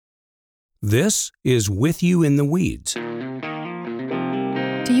This is With You in the Weeds. Do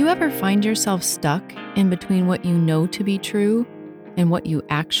you ever find yourself stuck in between what you know to be true and what you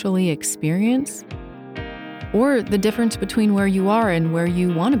actually experience? Or the difference between where you are and where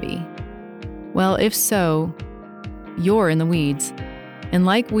you want to be? Well, if so, you're in the weeds. And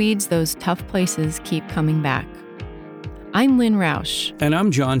like weeds, those tough places keep coming back. I'm Lynn Roush. And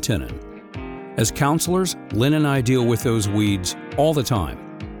I'm John Tennant. As counselors, Lynn and I deal with those weeds all the time.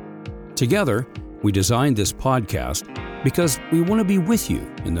 Together, we designed this podcast because we want to be with you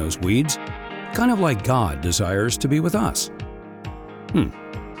in those weeds, kind of like God desires to be with us.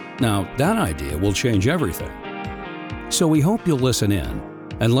 Now, that idea will change everything. So we hope you'll listen in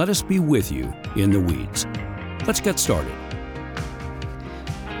and let us be with you in the weeds. Let's get started.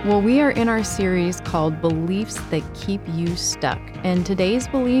 Well, we are in our series called Beliefs That Keep You Stuck. And today's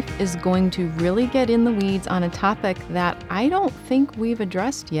belief is going to really get in the weeds on a topic that I don't think we've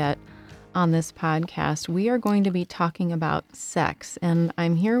addressed yet on this podcast. We are going to be talking about sex. And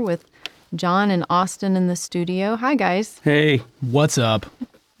I'm here with John and Austin in the studio. Hi, guys. Hey. What's up?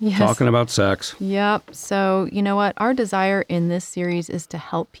 Yes. Talking about sex. Yep. So, you know what? Our desire in this series is to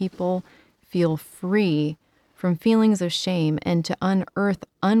help people feel free from feelings of shame and to unearth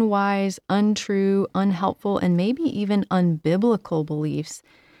unwise, untrue, unhelpful, and maybe even unbiblical beliefs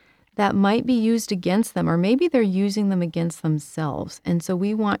that might be used against them, or maybe they're using them against themselves. And so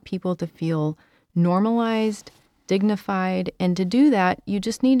we want people to feel normalized, dignified, and to do that, you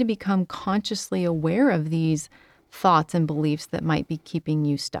just need to become consciously aware of these thoughts and beliefs that might be keeping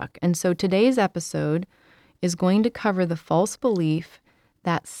you stuck. And so today's episode is going to cover the false belief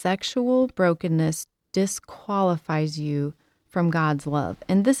that sexual brokenness disqualifies you from God's love.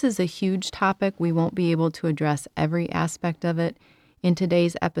 And this is a huge topic. We won't be able to address every aspect of it in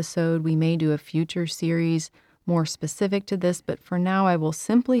today's episode. We may do a future series more specific to this, but for now I will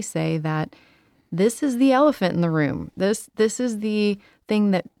simply say that this is the elephant in the room. This is the thing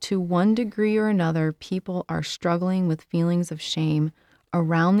that to one degree or another, people are struggling with feelings of shame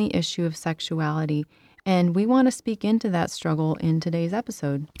around the issue of sexuality. And we want to speak into that struggle in today's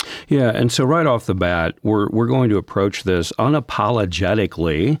episode. Yeah, and so right off the bat, we're going to approach this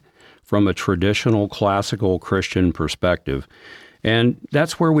unapologetically from a traditional classical Christian perspective. And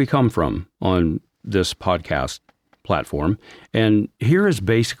that's where we come from on this podcast platform. And here is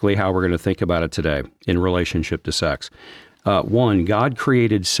basically how we're going to think about it today in relationship to sex. One, God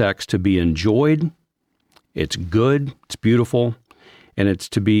created sex to be enjoyed. It's good, it's beautiful, and it's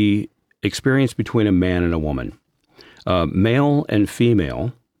to be experienced between a man and a woman. Male and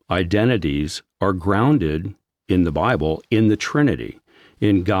female identities are grounded in the Bible in the Trinity,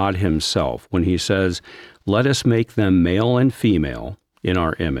 in God himself, when he says, let us make them male and female in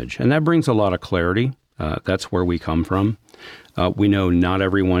our image. And that brings a lot of clarity. That's where we come from. We know not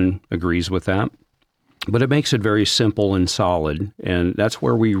everyone agrees with that, but it makes it very simple and solid, and that's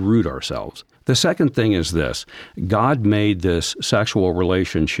where we root ourselves. The second thing is this. God made this sexual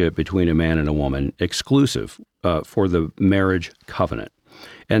relationship between a man and a woman exclusive for the marriage covenant.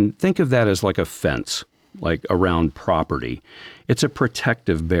 And think of that as like a fence, like around property. It's a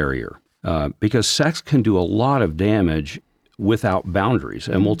protective barrier. Because sex can do a lot of damage without boundaries,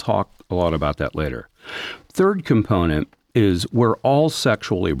 and we'll talk a lot about that later. Third component is we're all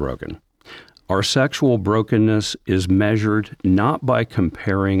sexually broken. Our sexual brokenness is measured not by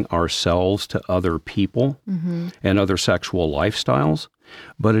comparing ourselves to other people and other sexual lifestyles,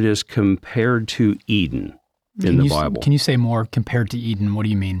 but it is compared to Eden in the Bible. Can you say more? Compared to Eden, what do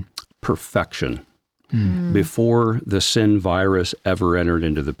you mean? Perfection. Before the sin virus ever entered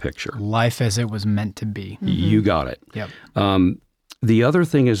into the picture. Life as it was meant to be. You got it. Yep. The other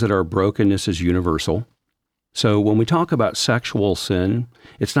thing is that our brokenness is universal. So when we talk about sexual sin,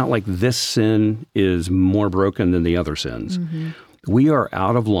 it's not like this sin is more broken than the other sins. We are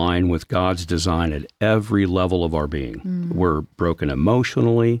out of line with God's design at every level of our being. We're broken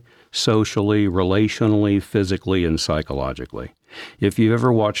emotionally, socially, relationally, physically, and psychologically. If you've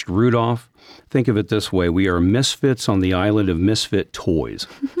ever watched Rudolph, think of it this way. We are misfits on the island of misfit toys.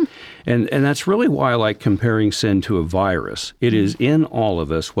 And that's really why I like comparing sin to a virus. It is in all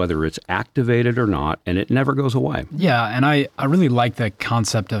of us, whether it's activated or not, and it never goes away. Yeah, and I really like the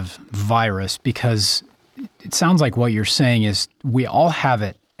concept of virus because it sounds like what you're saying is we all have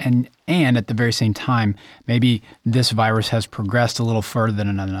it. And at the very same time, maybe this virus has progressed a little further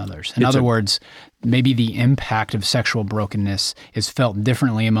than others. In other words, maybe the impact of sexual brokenness is felt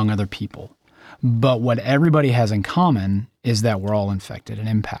differently among other people. But what everybody has in common is that we're all infected and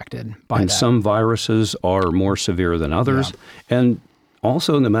impacted by that. And some viruses are more severe than others. Yeah. And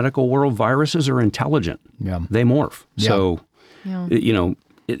also in the medical world, viruses are intelligent. Yeah. They morph. Yeah. So, you know,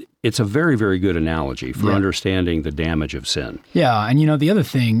 it's a very, very good analogy for understanding the damage of sin. Yeah, and the other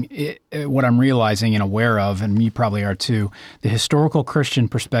thing, what I'm realizing and aware of, and you probably are too, the historical Christian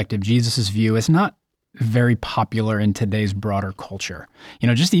perspective, Jesus' view, is not very popular in today's broader culture.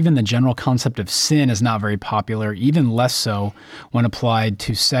 Just even the general concept of sin is not very popular, even less so when applied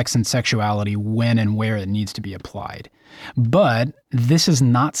to sex and sexuality when and where it needs to be applied. But this is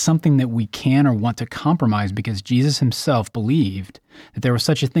not something that we can or want to compromise, because Jesus himself believed that there was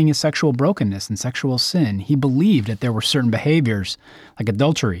such a thing as sexual brokenness and sexual sin. He believed that there were certain behaviors like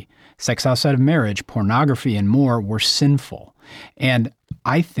adultery, sex outside of marriage, pornography, and more were sinful. And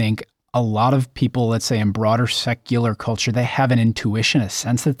I think a lot of people, let's say in broader secular culture, they have an intuition, a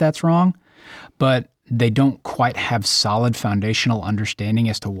sense that that's wrong, but they don't quite have solid foundational understanding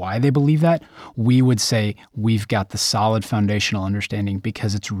as to why they believe that. We would say we've got the solid foundational understanding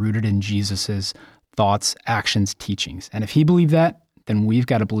because it's rooted in Jesus's thoughts, actions, teachings. And if he believed that, then we've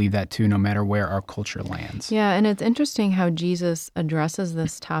got to believe that too, no matter where our culture lands. Yeah, and it's interesting how Jesus addresses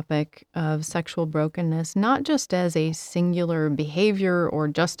this topic of sexual brokenness, not just as a singular behavior or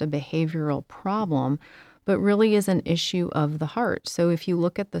just a behavioral problem, but really is an issue of the heart. So if you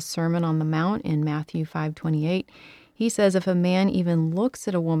look at the Sermon on the Mount in Matthew 5:28, he says, if a man even looks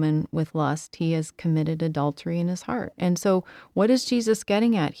at a woman with lust, he has committed adultery in his heart. And so what is Jesus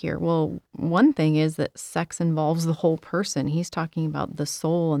getting at here? Well, one thing is that sex involves the whole person. He's talking about the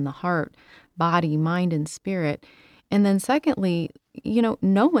soul and the heart, body, mind, and spirit. And then secondly,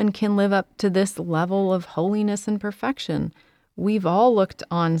 no one can live up to this level of holiness and perfection. We've all looked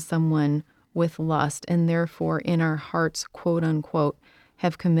on someone with lust, and therefore in our hearts, quote unquote,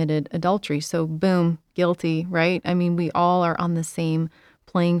 have committed adultery. So boom, guilty, right? I mean, we all are on the same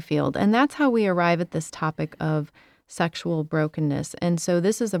playing field. And that's how we arrive at this topic of sexual brokenness. And so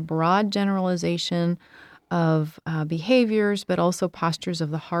this is a broad generalization of behaviors, but also postures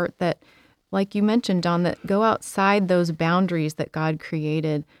of the heart that, like you mentioned, Don, that go outside those boundaries that God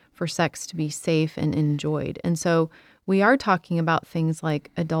created for sex to be safe and enjoyed. And so we are talking about things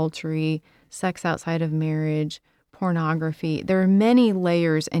like adultery, sex outside of marriage, pornography. There are many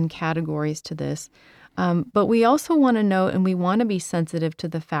layers and categories to this. But we also want to note, and we want to be sensitive to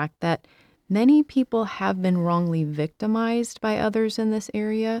the fact that many people have been wrongly victimized by others in this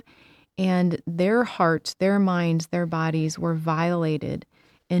area, and their hearts, their minds, their bodies were violated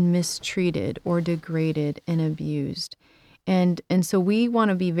and mistreated or degraded and abused. And so we want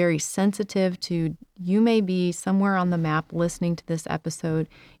to be very sensitive to, you may be somewhere on the map listening to this episode.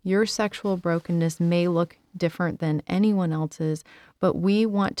 Your sexual brokenness may look different than anyone else's, but we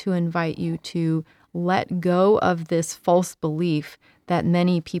want to invite you to let go of this false belief that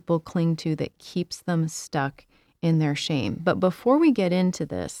many people cling to that keeps them stuck in their shame. But before we get into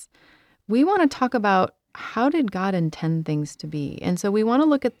this, we want to talk about, how did God intend things to be? And so we want to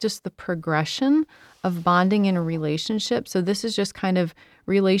look at just the progression of bonding in a relationship. So this is just kind of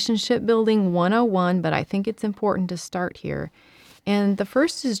relationship building 101, but I think it's important to start here. And the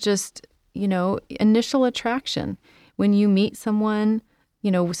first is just, initial attraction. When you meet someone,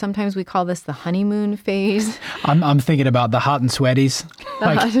 sometimes we call this the honeymoon phase. I'm thinking about the hot and sweaties.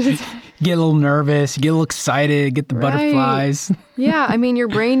 Get a little nervous, get a little excited, get the butterflies. Yeah, I mean, your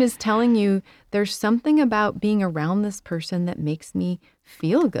brain is telling you there's something about being around this person that makes me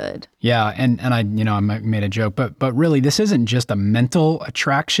feel good. Yeah, and I made a joke, but really this isn't just a mental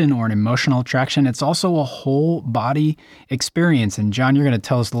attraction or an emotional attraction. It's also a whole body experience. And John, you're going to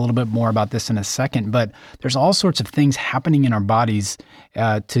tell us a little bit more about this in a second, but there's all sorts of things happening in our bodies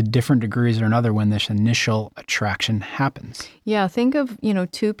to different degrees or another when this initial attraction happens. Yeah, think of,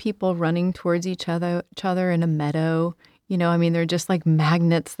 two people running towards each other in a meadow. They're just like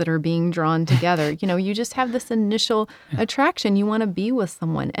magnets that are being drawn together. You just have this initial attraction. You want to be with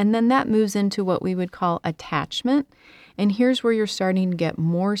someone. And then that moves into what we would call attachment. And here's where you're starting to get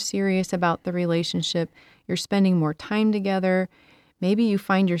more serious about the relationship. You're spending more time together. Maybe you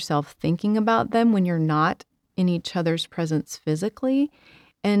find yourself thinking about them when you're not in each other's presence physically.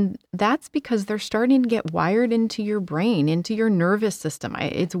 And that's because they're starting to get wired into your brain, into your nervous system.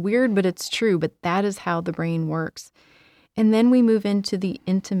 It's weird, but it's true. But that is how the brain works. And then we move into the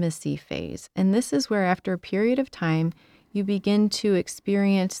intimacy phase. And this is where, after a period of time, you begin to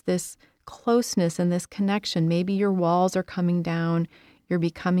experience this closeness and this connection. Maybe your walls are coming down. You're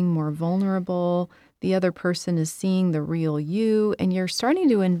becoming more vulnerable. The other person is seeing the real you. And you're starting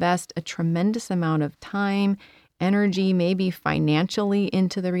to invest a tremendous amount of time, energy, maybe financially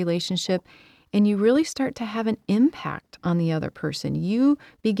into the relationship. And you really start to have an impact on the other person. You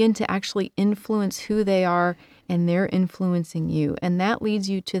begin to actually influence who they are, and they're influencing you. And that leads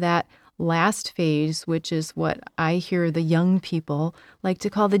you to that last phase, which is what I hear the young people like to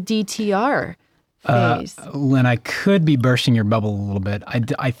call the DTR phase. Lynn, I could be bursting your bubble a little bit.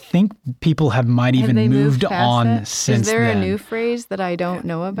 I think people might Have even they moved past on that? since Is there then. a new phrase that I don't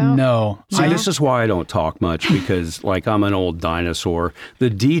know about? No. See, this is why I don't talk much, because like I'm an old dinosaur. The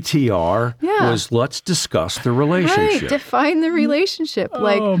DTR was let's discuss the relationship. Right, define the relationship.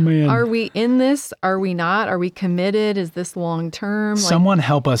 Like, man. are we in this? Are we not? Are we committed? Is this long term? Someone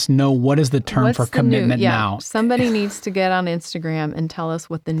help us know what is the term what's for the new- commitment now. Somebody needs to get on Instagram and tell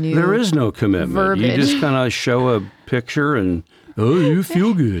us what the new There is no commitment. verbiage. You just kind of show a picture and, oh, you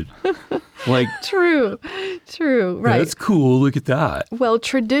feel good. Like, True, right. that's cool. Look at that. Well,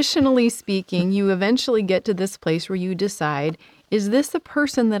 traditionally speaking, you eventually get to this place where you decide, is this the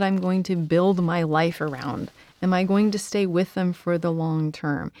person that I'm going to build my life around? Am I going to stay with them for the long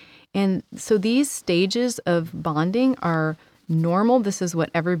term? And so these stages of bonding are normal. This is what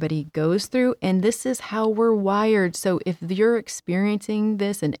everybody goes through, and this is how we're wired. So if you're experiencing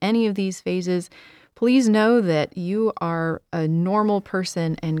this in any of these phases, please know that you are a normal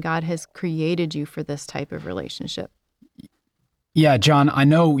person and God has created you for this type of relationship. Yeah, John, I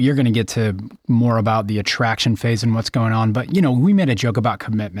know you're going to get to more about the attraction phase and what's going on, but, we made a joke about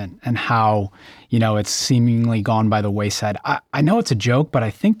commitment and how, it's seemingly gone by the wayside. I know it's a joke, but I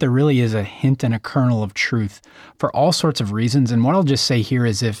think there really is a hint and a kernel of truth for all sorts of reasons. And what I'll just say here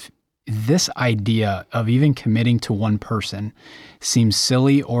is if this idea of even committing to one person seems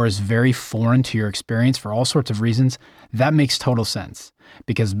silly or is very foreign to your experience for all sorts of reasons, that makes total sense.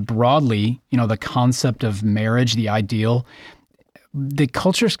 Because broadly, the concept of marriage, the ideal, the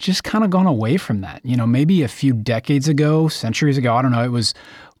culture's just kind of gone away from that. Maybe a few decades ago, centuries ago, I don't know, it was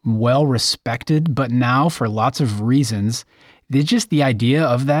well respected, but now for lots of reasons, the idea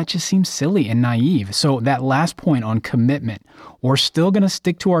of that just seems silly and naive. So that last point on commitment, we're still going to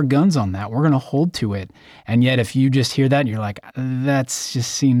stick to our guns on that. We're going to hold to it. And yet if you just hear that and you're like, that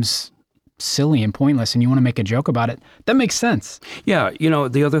just seems silly and pointless and you want to make a joke about it, that makes sense. Yeah.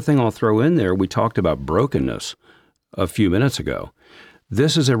 The other thing I'll throw in there, we talked about brokenness a few minutes ago.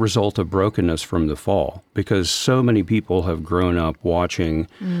 This is a result of brokenness from the fall, because so many people have grown up watching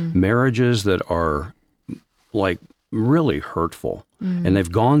marriages that are like really hurtful. And they've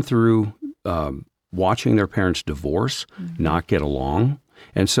gone through watching their parents divorce, not get along.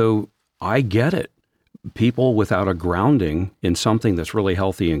 And so I get it. People without a grounding in something that's really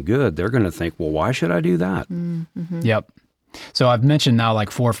healthy and good, they're going to think, well, why should I do that? Yep. So I've mentioned now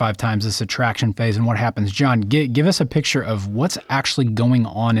like 4 or 5 times this attraction phase and what happens. John, give us a picture of what's actually going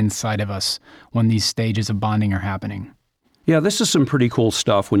on inside of us when these stages of bonding are happening. Yeah, this is some pretty cool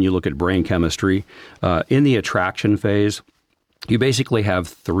stuff when you look at brain chemistry. In the attraction phase, you basically have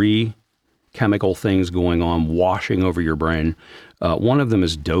 3 chemical things going on, washing over your brain. One of them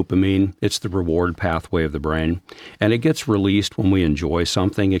is dopamine. It's the reward pathway of the brain. And it gets released when we enjoy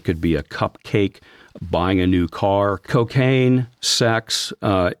something. It could be a cupcake, buying a new car, cocaine, sex.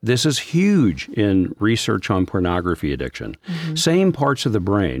 This is huge in research on pornography addiction. Same parts of the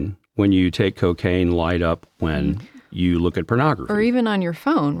brain when you take cocaine light up when you look at pornography. Or even on your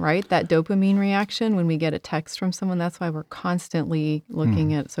phone, right? That dopamine reaction when we get a text from someone, that's why we're constantly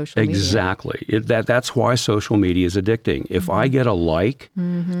looking at social media. Exactly. That's why social media is addicting. If I get a like,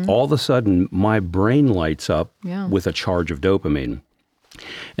 all of a sudden my brain lights up with a charge of dopamine.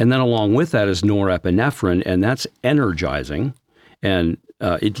 And then along with that is norepinephrine, and that's energizing. And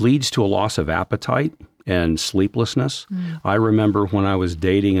it leads to a loss of appetite and sleeplessness. I remember when I was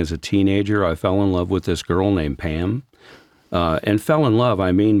dating as a teenager, I fell in love with this girl named Pam. And fell in love,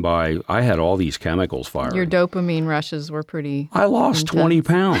 I mean by I had all these chemicals firing. Your dopamine rushes were pretty I lost intense. 20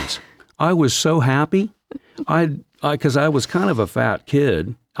 pounds. I was so happy. Because I was kind of a fat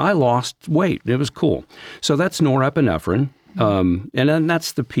kid. I lost weight. It was cool. So that's norepinephrine. And then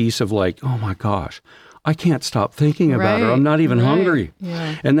that's the piece of like, oh my gosh, I can't stop thinking about her. I'm not even hungry.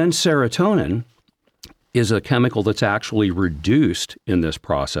 Yeah. And then serotonin is a chemical that's actually reduced in this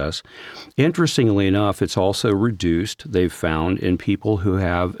process. Interestingly enough, it's also reduced, they've found, in people who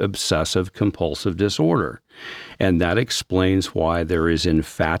have obsessive compulsive disorder. And that explains why there is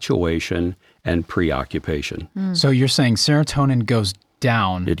infatuation and preoccupation. So you're saying serotonin goes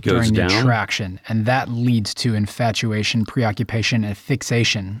down It goes during the down. attraction, and that leads to infatuation, preoccupation, and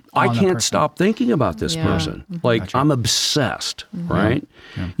fixation. I on the can't person. stop thinking about this Yeah. person. Like, I'm obsessed, right?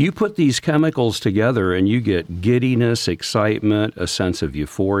 You put these chemicals together and you get giddiness, excitement, a sense of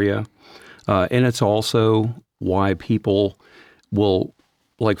euphoria. And it's also why people will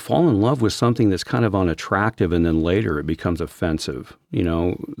like fall in love with something that's kind of unattractive, and then later it becomes offensive. You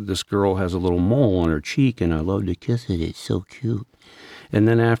know, this girl has a little mole on her cheek and I love to kiss it. It's so cute. And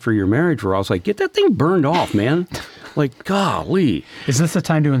then after you're married for, I was like, get that thing burned off, man. Like, golly. Is this the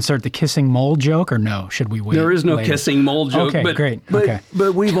time to insert the kissing mole joke, or no? Should we wait? There is no later? kissing mole joke. Okay, great. Okay.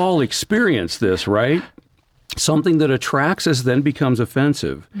 But we've all experienced this, right? Something that attracts us then becomes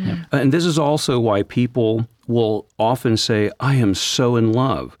offensive. Yep. And this is also why people will often say, I am so in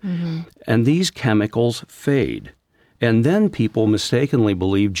love. And these chemicals fade. And then people mistakenly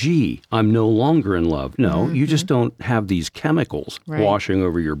believe, gee, I'm no longer in love. No, you just don't have these chemicals washing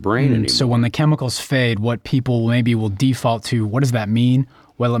over your brain anymore. So when the chemicals fade, what people maybe will default to, what does that mean?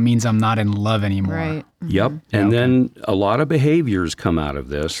 Well, it means I'm not in love anymore. Right. Yep. And then a lot of behaviors come out of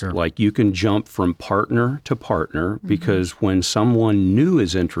this. Like you can jump from partner to partner because when someone new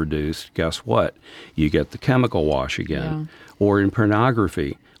is introduced, guess what? You get the chemical wash again. Or in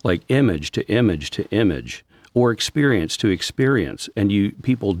pornography, like image to image to image, or experience to experience. And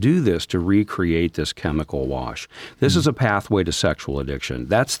people do this to recreate this chemical wash. This is a pathway to sexual addiction.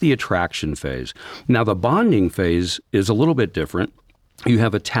 That's the attraction phase. Now, the bonding phase is a little bit different. You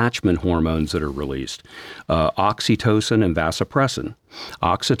have attachment hormones that are released, oxytocin and vasopressin.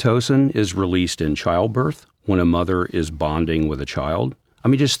 Oxytocin is released in childbirth when a mother is bonding with a child. I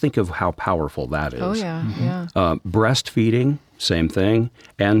mean, just think of how powerful that is. Oh, yeah, yeah. Breastfeeding, same thing,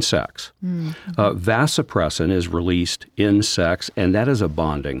 and sex. Vasopressin is released in sex, and that is a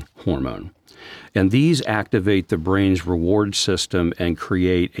bonding hormone. And these activate the brain's reward system and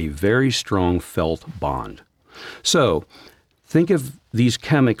create a very strong felt bond. So think of these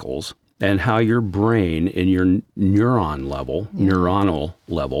chemicals and how your brain in your neuronal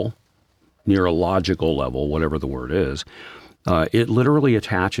level, neurological level, whatever the word is, it literally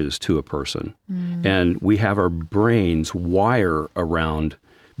attaches to a person. And we have our brains wire around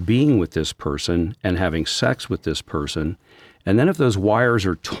being with this person and having sex with this person. And then if those wires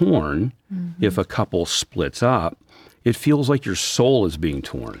are torn, if a couple splits up, it feels like your soul is being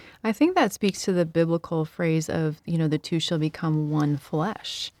torn. I think that speaks to the biblical phrase of, the two shall become one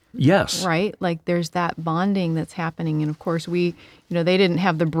flesh. Yes. Right? Like there's that bonding that's happening. And of course, they didn't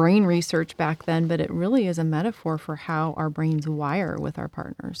have the brain research back then, but it really is a metaphor for how our brains wire with our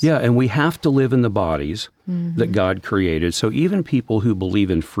partners. Yeah, and we have to live in the bodies that God created. So even people who believe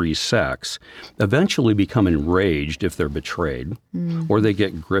in free sex eventually become enraged if they're betrayed or they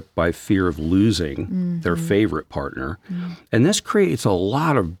get gripped by fear of losing their favorite partner. And this creates a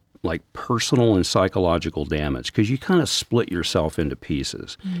lot of personal and psychological damage because you kind of split yourself into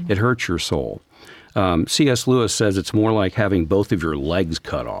pieces. It hurts your soul. C.S. Lewis says it's more like having both of your legs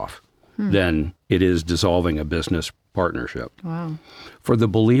cut off than it is dissolving a business partnership. Wow. For the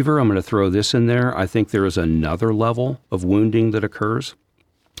believer, I'm going to throw this in there. I think there is another level of wounding that occurs.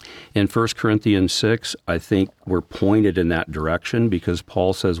 In 1 Corinthians 6, I think we're pointed in that direction because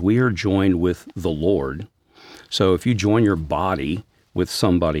Paul says we are joined with the Lord. So if you join your body with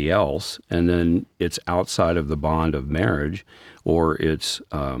somebody else, and then it's outside of the bond of marriage, or it's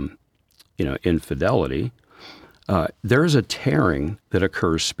infidelity, there's a tearing that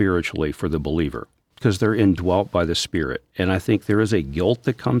occurs spiritually for the believer because they're indwelt by the Spirit. And I think there is a guilt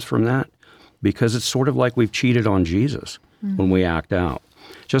that comes from that because it's sort of like we've cheated on Jesus when we act out.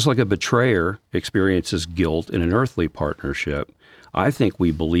 Just like a betrayer experiences guilt in an earthly partnership, I think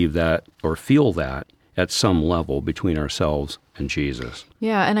we believe that or feel that at some level between ourselves and Jesus.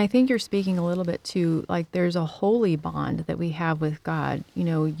 Yeah, and I think you're speaking a little bit to, there's a holy bond that we have with God.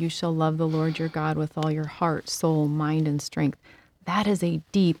 You shall love the Lord your God with all your heart, soul, mind, and strength. That is a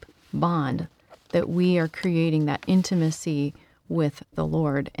deep bond that we are creating, that intimacy with the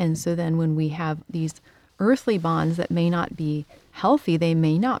Lord. And so then when we have these earthly bonds that may not be healthy, they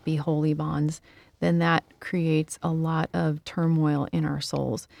may not be holy bonds, then that creates a lot of turmoil in our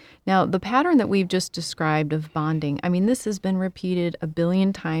souls. Now, the pattern that we've just described of bonding, I mean, this has been repeated 1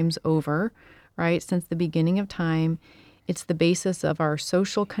 billion times over, right, since the beginning of time. It's the basis of our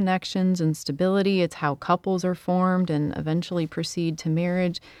social connections and stability. It's how couples are formed and eventually proceed to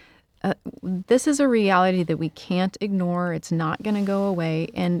marriage. This is a reality that we can't ignore. It's not going to go away.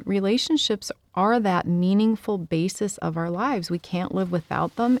 And relationships are that meaningful basis of our lives. We can't live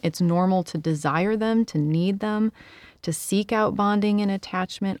without them. It's normal to desire them, to need them, to seek out bonding and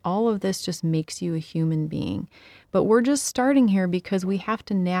attachment. All of this just makes you a human being. But we're just starting here because we have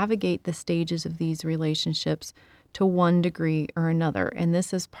to navigate the stages of these relationships to one degree or another. And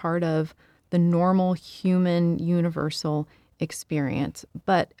this is part of the normal human universal experience.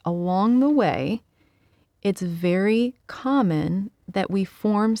 But along the way, it's very common that we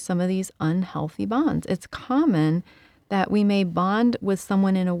form some of these unhealthy bonds. It's common that we may bond with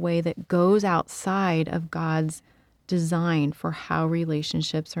someone in a way that goes outside of God's design for how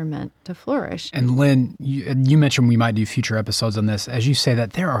relationships are meant to flourish. And Lynn, you mentioned we might do future episodes on this. As you say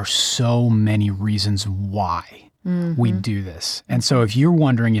that, there are so many reasons why we do this. And so if you're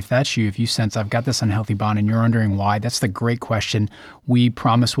wondering, if that's you, if you sense I've got this unhealthy bond and you're wondering why, that's the great question. We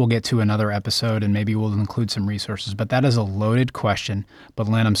promise we'll get to another episode and maybe we'll include some resources. But that is a loaded question. But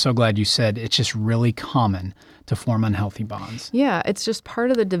Lynn, I'm so glad you said it's just really common to form unhealthy bonds. Yeah, it's just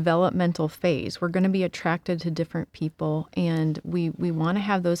part of the developmental phase. We're going to be attracted to different people, and we want to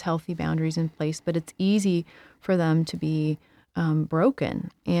have those healthy boundaries in place, but it's easy for them to be broken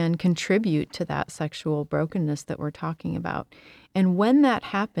and contribute to that sexual brokenness that we're talking about. And when that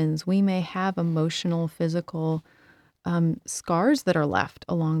happens, we may have emotional, physical scars that are left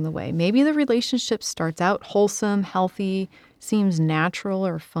along the way. Maybe the relationship starts out wholesome, healthy, seems natural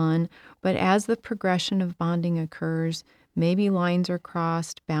or fun, but as the progression of bonding occurs, maybe lines are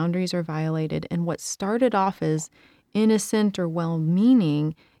crossed, boundaries are violated, and what started off as innocent or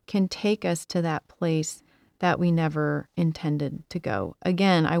well-meaning can take us to that place that we never intended to go.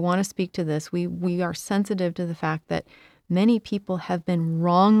 Again, I want to speak to this. We are sensitive to the fact that many people have been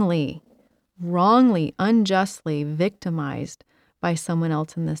wrongly, unjustly victimized by someone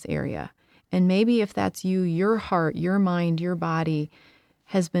else in this area. And maybe if that's you, your heart, your mind, your body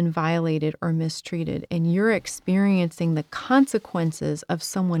has been violated or mistreated, and you're experiencing the consequences of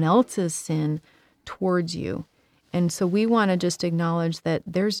someone else's sin towards you. And so we want to just acknowledge that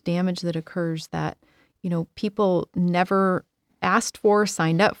there's damage that occurs that, people never asked for,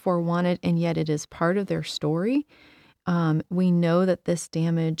 signed up for, wanted, and yet it is part of their story. We know that this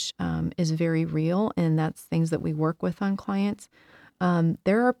damage is very real, and that's things that we work with on clients.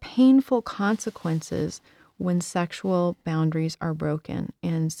 There are painful consequences when sexual boundaries are broken.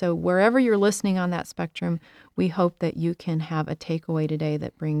 And so wherever you're listening on that spectrum, we hope that you can have a takeaway today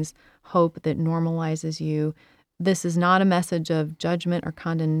that brings hope, that normalizes you. This is not a message of judgment or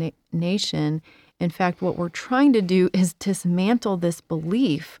condemnation. In fact, what we're trying to do is dismantle this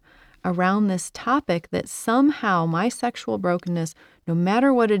belief around this topic that somehow my sexual brokenness, no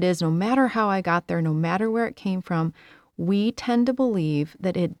matter what it is, no matter how I got there, no matter where it came from, we tend to believe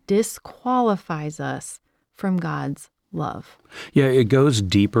that it disqualifies us from God's love. Yeah, it goes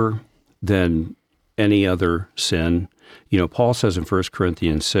deeper than any other sin. Paul says in 1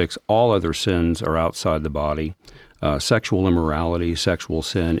 Corinthians 6, all other sins are outside the body. Sexual immorality, sexual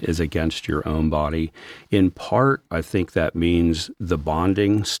sin is against your own body. In part, I think that means the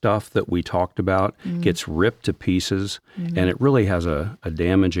bonding stuff that we talked about gets ripped to pieces, and it really has a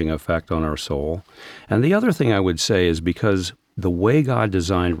damaging effect on our soul. And the other thing I would say is because the way God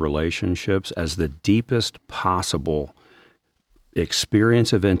designed relationships as the deepest possible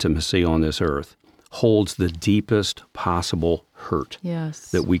experience of intimacy on this earth holds the deepest possible hurt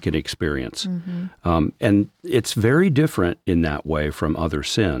that we can experience. And it's very different in that way from other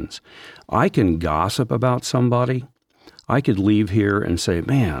sins. I can gossip about somebody. I could leave here and say,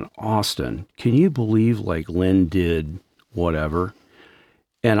 man, Austin, can you believe Lynn did whatever?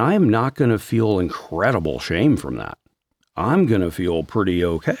 And I'm not going to feel incredible shame from that. I'm going to feel pretty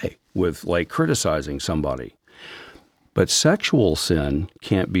okay with criticizing somebody. But sexual sin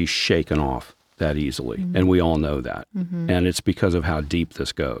can't be shaken off that easily. And we all know that. And it's because of how deep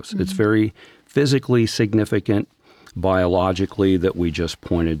this goes. It's very physically significant, biologically, that we just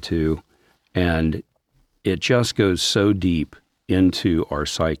pointed to. And it just goes so deep into our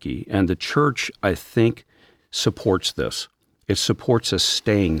psyche. And the church, I think, supports this. It supports us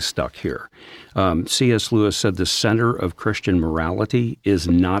staying stuck here. C.S. Lewis said the center of Christian morality is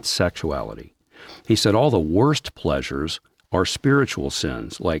not sexuality. He said all the worst pleasures are spiritual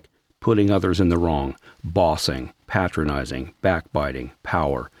sins, like putting others in the wrong, bossing, patronizing, backbiting,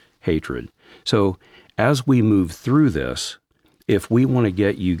 power, hatred. So as we move through this, if we want to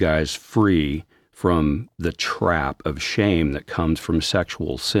get you guys free from the trap of shame that comes from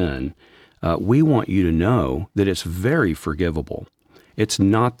sexual sin, we want you to know that it's very forgivable. It's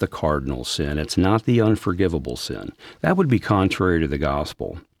not the cardinal sin. It's not the unforgivable sin. That would be contrary to the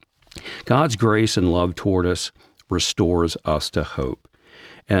gospel. God's grace and love toward us restores us to hope.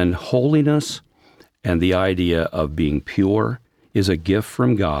 And holiness and the idea of being pure is a gift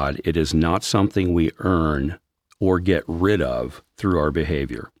from God. It is not something we earn or get rid of through our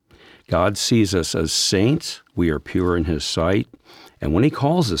behavior. God sees us as saints. We are pure in His sight. And when He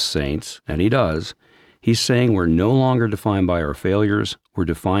calls us saints, and He does, He's saying we're no longer defined by our failures. We're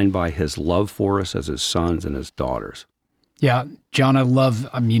defined by His love for us as His sons and His daughters. Yeah, John,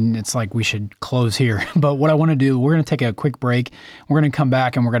 it's like we should close here. But what I want to do, we're going to take a quick break. We're going to come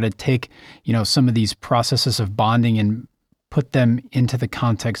back and we're going to take, some of these processes of bonding and put them into the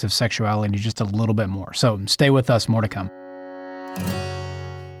context of sexuality just a little bit more. So stay with us, more to come.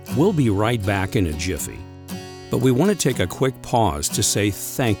 We'll be right back in a jiffy. But we want to take a quick pause to say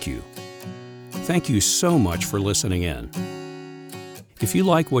thank you. Thank you so much for listening in. If you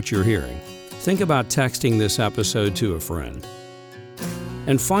like what you're hearing, think about texting this episode to a friend.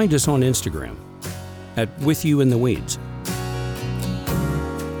 And find us on Instagram at With You in the Weeds.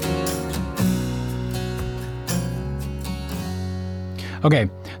 Okay,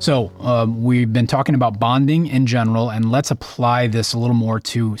 so we've been talking about bonding in general, and let's apply this a little more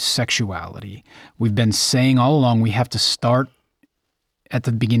to sexuality. We've been saying all along we have to start at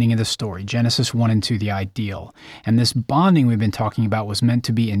the beginning of the story, Genesis 1 and 2, the ideal. And this bonding we've been talking about was meant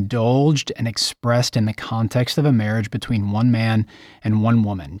to be indulged and expressed in the context of a marriage between one man and one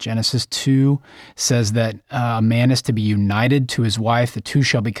woman. Genesis 2 says that a man is to be united to his wife. The two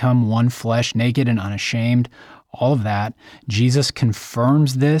shall become one flesh, naked and unashamed. All of that. Jesus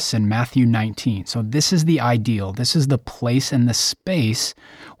confirms this in Matthew 19. So this is the ideal. This is the place and the space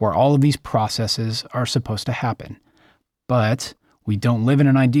where all of these processes are supposed to happen. But we don't live in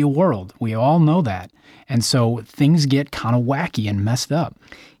an ideal world. We all know that. And so things get kind of wacky and messed up.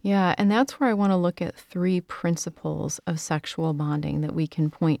 Yeah, and that's where I want to look at 3 principles of sexual bonding that we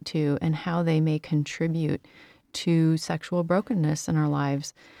can point to and how they may contribute to sexual brokenness in our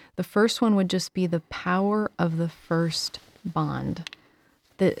lives. The first one would just be the power of the first bond.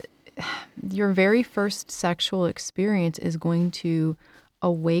 Your very first sexual experience is going to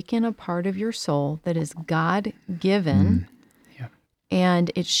awaken a part of your soul that is God-given.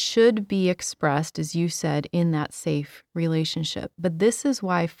 And it should be expressed, as you said, in that safe relationship. But this is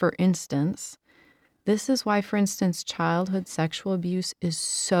why, for instance, childhood sexual abuse is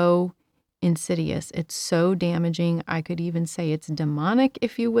so insidious. It's so damaging. I could even say it's demonic,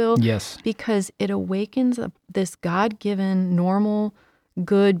 if you will. Yes. Because it awakens this God-given, normal,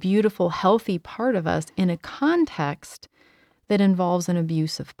 good, beautiful, healthy part of us in a context that involves an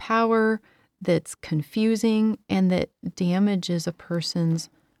abuse of power, that's confusing, and that damages a person's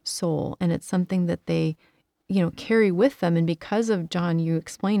soul. And it's something that they, carry with them. And because of, John, you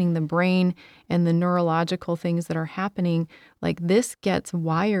explaining the brain and the neurological things that are happening, like this gets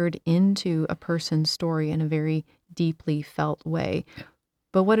wired into a person's story in a very deeply felt way.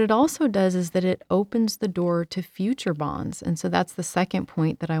 But what it also does is that it opens the door to future bonds. And so that's the second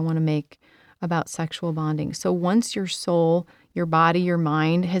point that I want to make about sexual bonding. So once your soul, your body, your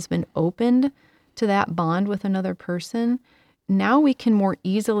mind has been opened to that bond with another person, now we can more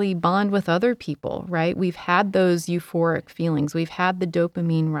easily bond with other people, right? We've had those euphoric feelings. We've had the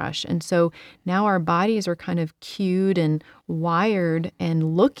dopamine rush. And so now our bodies are kind of cued and wired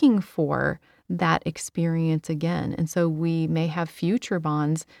and looking for that experience again. And so we may have future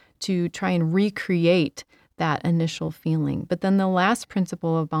bonds to try and recreate that initial feeling. But then the last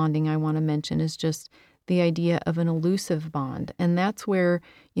principle of bonding I want to mention is just the idea of an elusive bond. And that's where,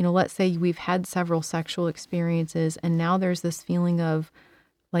 let's say we've had several sexual experiences and now there's this feeling of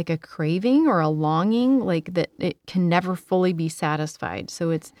like a craving or a longing, like that it can never fully be satisfied. So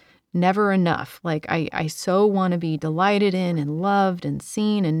it's never enough. Like I so want to be delighted in and loved and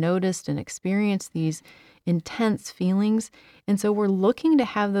seen and noticed and experience these intense feelings. And so we're looking to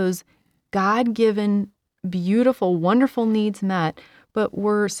have those God-given, beautiful, wonderful needs met, but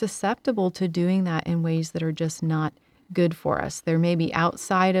we're susceptible to doing that in ways that are just not good for us. They're maybe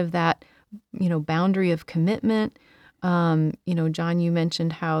outside of that, boundary of commitment. John, you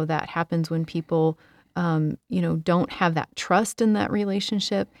mentioned how that happens when people, don't have that trust in that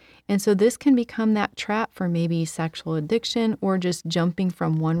relationship. And so this can become that trap for maybe sexual addiction or just jumping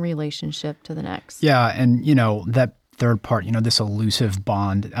from one relationship to the next. Yeah. And, that third part, this elusive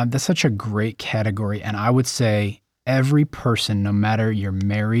bond, that's such a great category. And I would say every person, no matter you're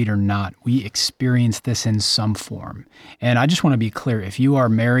married or not, we experience this in some form. And I just want to be clear, if you are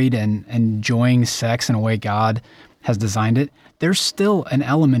married and enjoying sex in a way God has designed it, there's still an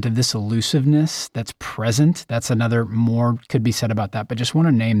element of this elusiveness that's present. That's another, more could be said about that, but just want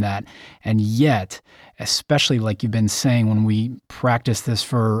to name that. And yet, especially like you've been saying, when we practice this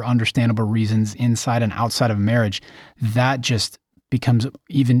for understandable reasons inside and outside of marriage, that just becomes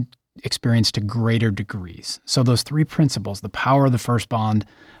even experienced to greater degrees. So those 3 principles, the power of the first bond,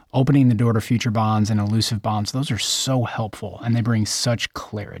 opening the door to future bonds, and elusive bonds, those are so helpful and they bring such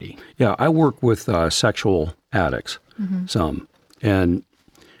clarity. Yeah, I work with sexual addicts, some. And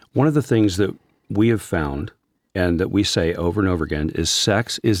one of the things that we have found and that we say over and over again is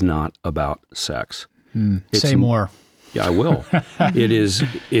sex is not about sex. Say more. Yeah, I will. It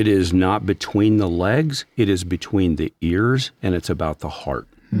is not between the legs. It is between the ears, and it's about the heart.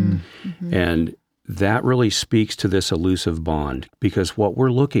 Mm-hmm. And that really speaks to this elusive bond, because what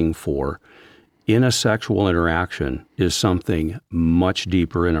we're looking for in a sexual interaction is something much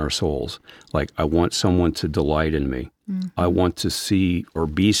deeper in our souls. Like, I want someone to delight in me. Mm-hmm. I want to see or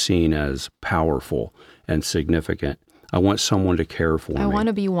be seen as powerful and significant. I want someone to care for me. I want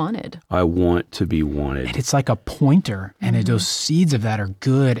to be wanted. I want to be wanted. And it's like a pointer, and those seeds of that are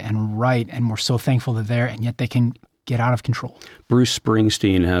good and right, and we're so thankful they're there, and yet they can get out of control. Bruce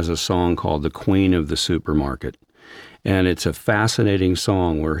Springsteen has a song called The Queen of the Supermarket. And it's a fascinating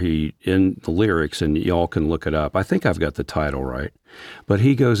song where he, in the lyrics, and y'all can look it up, I think I've got the title right, but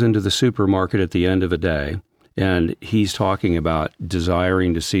he goes into the supermarket at the end of a day, and he's talking about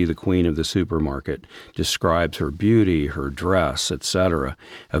desiring to see the queen of the supermarket, describes her beauty, her dress, etc.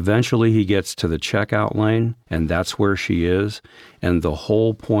 Eventually he gets to the checkout lane, and that's where she is, and the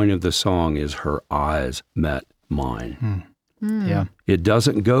whole point of the song is her eyes met mine. Yeah. It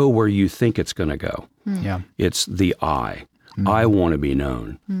doesn't go where you think it's going to go. Yeah. It's the I. I want to be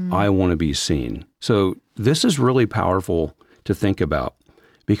known. I want to be seen. So this is really powerful to think about,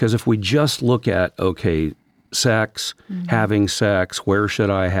 because if we just look at, okay, sex, having sex, where should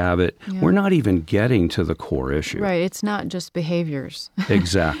I have it? Yeah. We're not even getting to the core issue. Right. It's not just behaviors.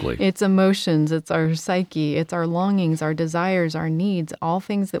 Exactly. It's emotions. It's our psyche. It's our longings, our desires, our needs, all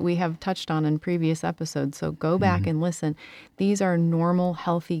things that we have touched on in previous episodes. So go back and listen. These are normal,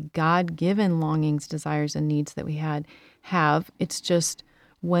 healthy, God-given longings, desires, and needs that we have. It's just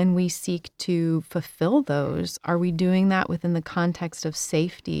when we seek to fulfill those, are we doing that within the context of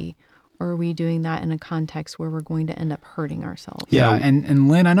safety, or are we doing that in a context where we're going to end up hurting ourselves? Yeah, and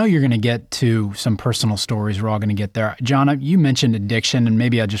Lynn, I know you're going to get to some personal stories. We're all going to get there. John, you mentioned addiction, and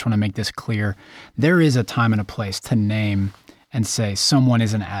maybe I just want to make this clear. There is a time and a place to name and say someone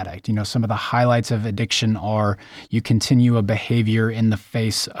is an addict. You know, some of the highlights of addiction are you continue a behavior in the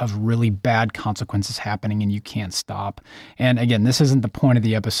face of really bad consequences happening and you can't stop. And again, this isn't the point of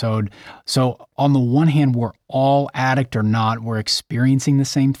the episode. So on the one hand, we're all addict or not, we're experiencing the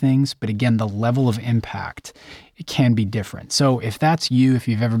same things, but again, the level of impact, it can be different. So if that's you, if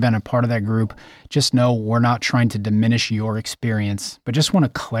you've ever been a part of that group, just know we're not trying to diminish your experience, but just want to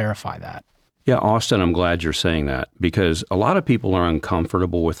clarify that. Yeah, Austin, I'm glad you're saying that, because a lot of people are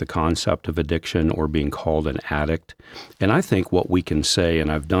uncomfortable with the concept of addiction or being called an addict. And I think what we can say,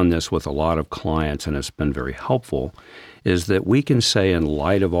 and I've done this with a lot of clients and it's been very helpful, is that we can say, in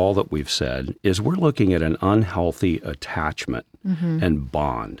light of all that we've said, is we're looking at an unhealthy attachment and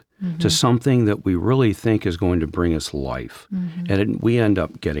bond to something that we really think is going to bring us life. And we end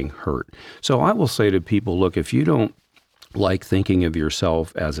up getting hurt. So I will say to people, look, if you don't like thinking of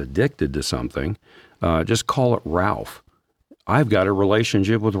yourself as addicted to something, just call it Ralph. I've got a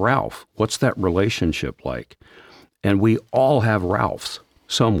relationship with Ralph. What's that relationship like? And we all have Ralphs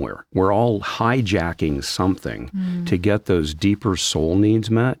somewhere. We're all hijacking something to get those deeper soul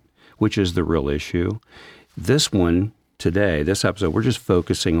needs met, which is the real issue. This one today, this episode, we're just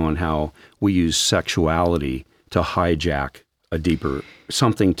focusing on how we use sexuality to hijack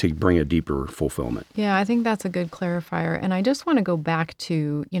something to bring a deeper fulfillment. Yeah, I think that's a good clarifier. And I just want to go back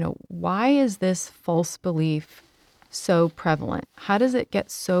to, why is this false belief so prevalent? How does it get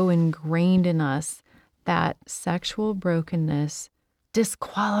so ingrained in us that sexual brokenness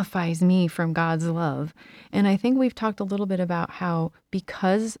disqualifies me from God's love? And I think we've talked a little bit about how,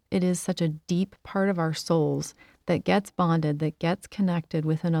 because it is such a deep part of our souls that gets bonded, that gets connected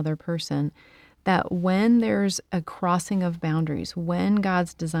with another person, that when there's a crossing of boundaries, when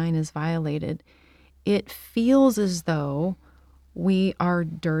God's design is violated, it feels as though we are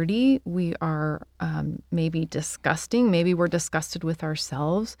dirty, we are maybe disgusting, maybe we're disgusted with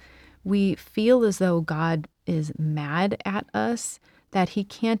ourselves. We feel as though God is mad at us, that he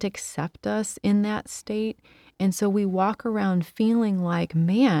can't accept us in that state. And so we walk around feeling like,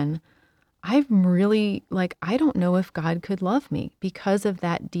 man, I'm really I don't know if God could love me, because of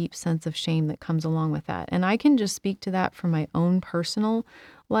that deep sense of shame that comes along with that. And I can just speak to that from my own personal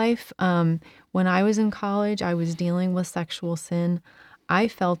life. When I was in college, I was dealing with sexual sin. I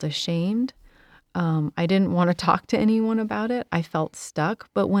felt ashamed. I didn't want to talk to anyone about it. I felt stuck.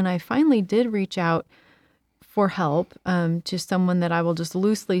 But when I finally did reach out for help to someone that I will just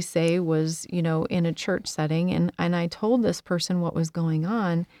loosely say was, in a church setting, and I told this person what was going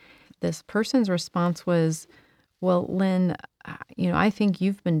on, this person's response was, well, Lynn, I think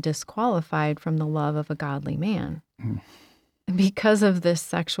you've been disqualified from the love of a godly man because of this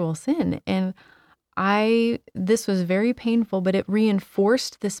sexual sin. And this was very painful, but it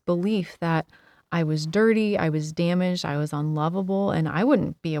reinforced this belief that I was dirty, I was damaged, I was unlovable, and I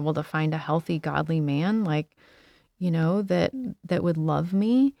wouldn't be able to find a healthy, godly man that would love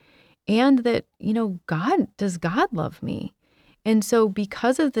me, and that, does God love me? And so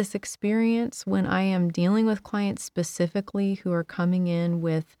because of this experience, when I am dealing with clients specifically who are coming in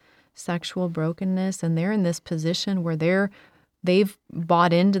with sexual brokenness, and they're in this position where they've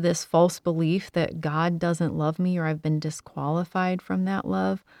bought into this false belief that God doesn't love me, or I've been disqualified from that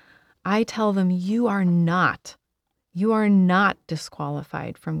love, I tell them, you are not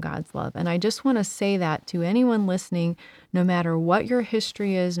disqualified from God's love. And I just want to say that to anyone listening, no matter what your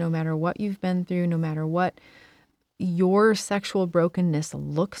history is, no matter what you've been through, no matter what your sexual brokenness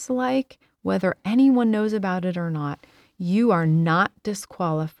looks like, whether anyone knows about it or not, you are not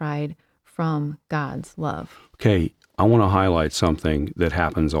disqualified from God's love. Okay, I want to highlight something that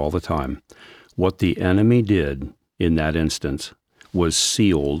happens all the time. What the enemy did in that instance was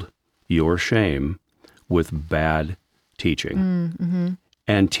sealed your shame with bad teaching. Mm-hmm.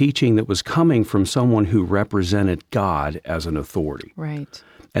 And teaching that was coming from someone who represented God as an authority. Right.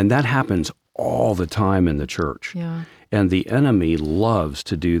 And that happens all the time in the church. Yeah. And the enemy loves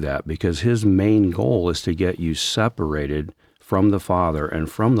to do that because his main goal is to get you separated from the Father and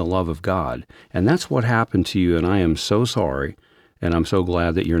from the love of God. And that's what happened to you, and I am so sorry, and I'm so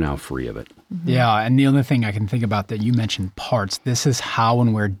glad that you're now free of it. Mm-hmm. Yeah, and the other thing I can think about that you mentioned parts. This is how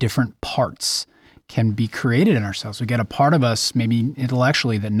and where different parts can be created in ourselves. We get a part of us, maybe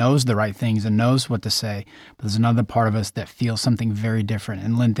intellectually, that knows the right things and knows what to say, but there's another part of us that feels something very different.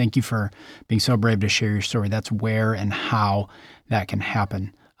 And Lynn, thank you for being so brave to share your story. That's where and how that can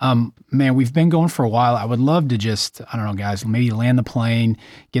happen. Man, we've been going for a while. I would love to just, I don't know, guys, maybe land the plane,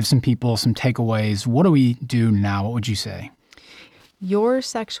 give some people some takeaways. What do we do now? What would you say? Your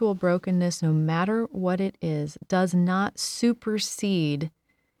sexual brokenness, no matter what it is, does not supersede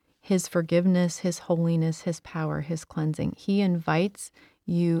His forgiveness, His holiness, His power, His cleansing. He invites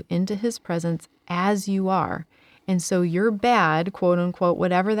you into His presence as you are. And so your bad, quote unquote,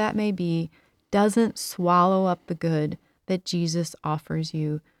 whatever that may be, doesn't swallow up the good that Jesus offers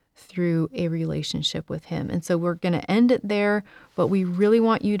you through a relationship with Him. And so we're going to end it there, but we really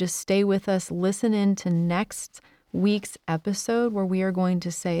want you to stay with us. Listen in to next week's episode, where we are going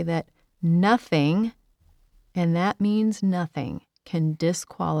to say that nothing, and that means nothing, can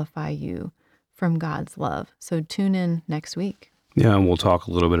disqualify you from God's love. So tune in next week. Yeah, and we'll talk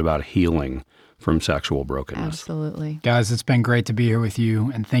a little bit about healing from sexual brokenness. Absolutely. Guys, it's been great to be here with you,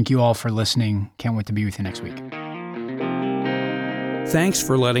 and thank you all for listening. Can't wait to be with you next week. Thanks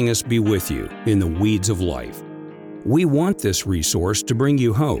for letting us be with you in the weeds of life. We want this resource to bring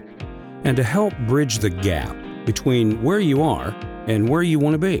you hope and to help bridge the gap between where you are and where you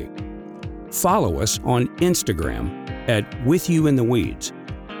want to be. Follow us on Instagram at With You in the Weeds.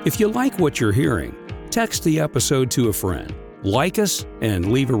 If you like what you're hearing, text the episode to a friend, like us,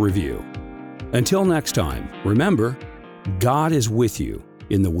 and leave a review. Until next time, remember, God is with you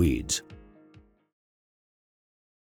in the weeds.